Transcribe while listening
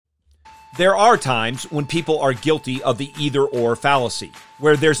There are times when people are guilty of the either-or fallacy,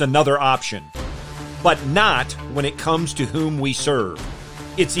 where there's another option, but not when it comes to whom we serve.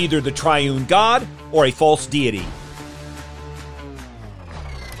 It's either the triune God or a false deity.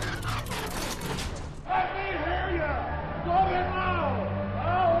 Let me hear you! Going low!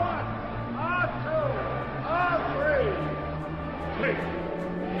 A1, A2, A3. Please.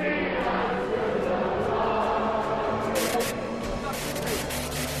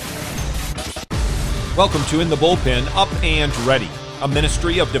 Welcome to In the Bullpen, Up and Ready, a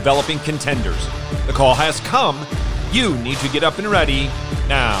ministry of developing contenders. The call has come. You need to get up and ready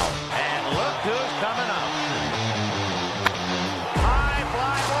now. And look who's coming up. High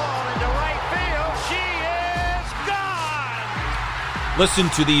fly ball into right field. She is gone. Listen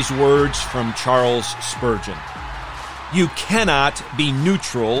to these words from Charles Spurgeon. You cannot be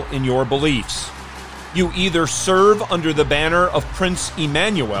neutral in your beliefs. You either serve under the banner of Prince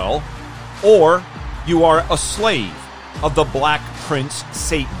Emmanuel, or you are a slave of the Black Prince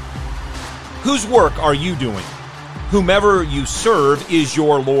Satan. Whose work are you doing? Whomever you serve is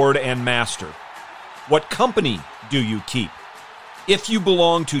your Lord and Master. What company do you keep? If you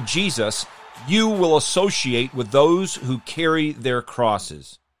belong to Jesus, you will associate with those who carry their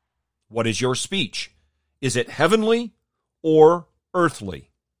crosses. What is your speech? Is it heavenly or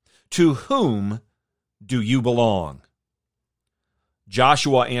earthly? To whom do you belong?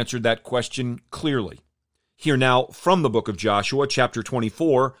 Joshua answered that question clearly. Hear now from the book of Joshua, chapter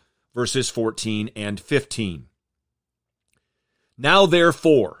 24, verses 14 and 15. Now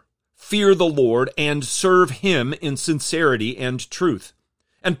therefore, fear the Lord and serve him in sincerity and truth,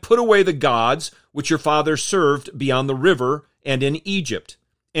 and put away the gods which your fathers served beyond the river and in Egypt,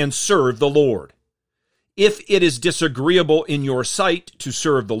 and serve the Lord. If it is disagreeable in your sight to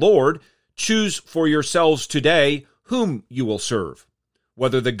serve the Lord, choose for yourselves today whom you will serve,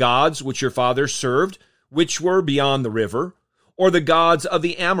 whether the gods which your fathers served, which were beyond the river, or the gods of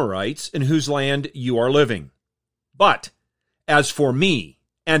the Amorites in whose land you are living. But as for me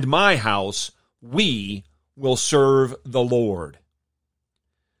and my house, we will serve the Lord.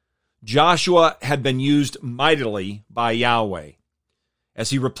 Joshua had been used mightily by Yahweh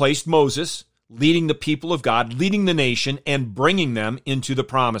as he replaced Moses, leading the people of God, leading the nation, and bringing them into the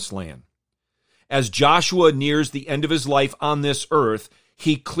promised land. As Joshua nears the end of his life on this earth,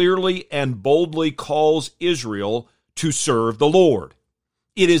 he clearly and boldly calls Israel to serve the Lord.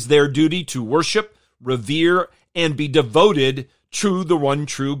 It is their duty to worship, revere, and be devoted to the one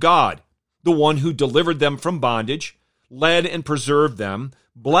true God, the one who delivered them from bondage, led and preserved them,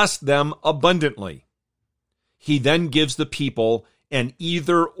 blessed them abundantly. He then gives the people an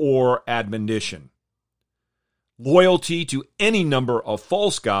either-or admonition: loyalty to any number of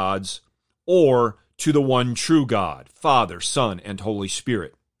false gods, or to the one true God, Father, Son, and Holy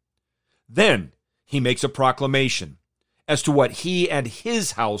Spirit. Then he makes a proclamation as to what he and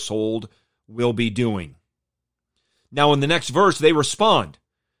his household will be doing. Now in the next verse, they respond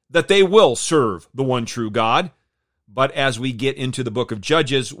that they will serve the one true God, but as we get into the book of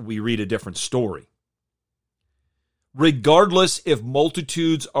Judges, we read a different story. Regardless if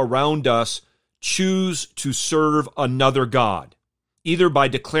multitudes around us choose to serve another God, either by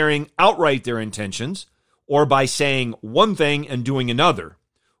declaring outright their intentions or by saying one thing and doing another,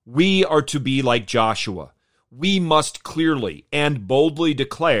 we are to be like Joshua. We must clearly and boldly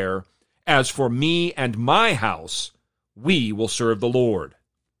declare, as for me and my house, we will serve the Lord.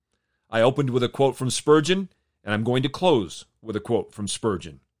 I opened with a quote from Spurgeon, and I'm going to close with a quote from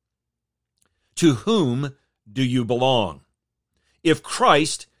Spurgeon. To whom do you belong? If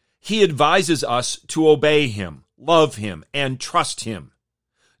Christ, he advises us to obey him, love him, and trust him.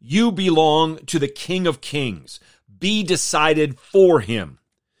 You belong to the King of Kings. Be decided for him.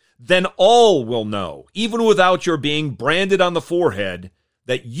 Then all will know, even without your being branded on the forehead,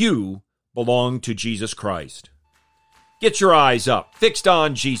 that you belong to Jesus Christ. Get your eyes up, fixed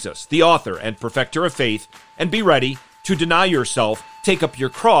on Jesus, the author and perfecter of faith, and be ready to deny yourself, take up your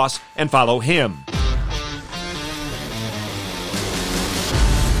cross, and follow him.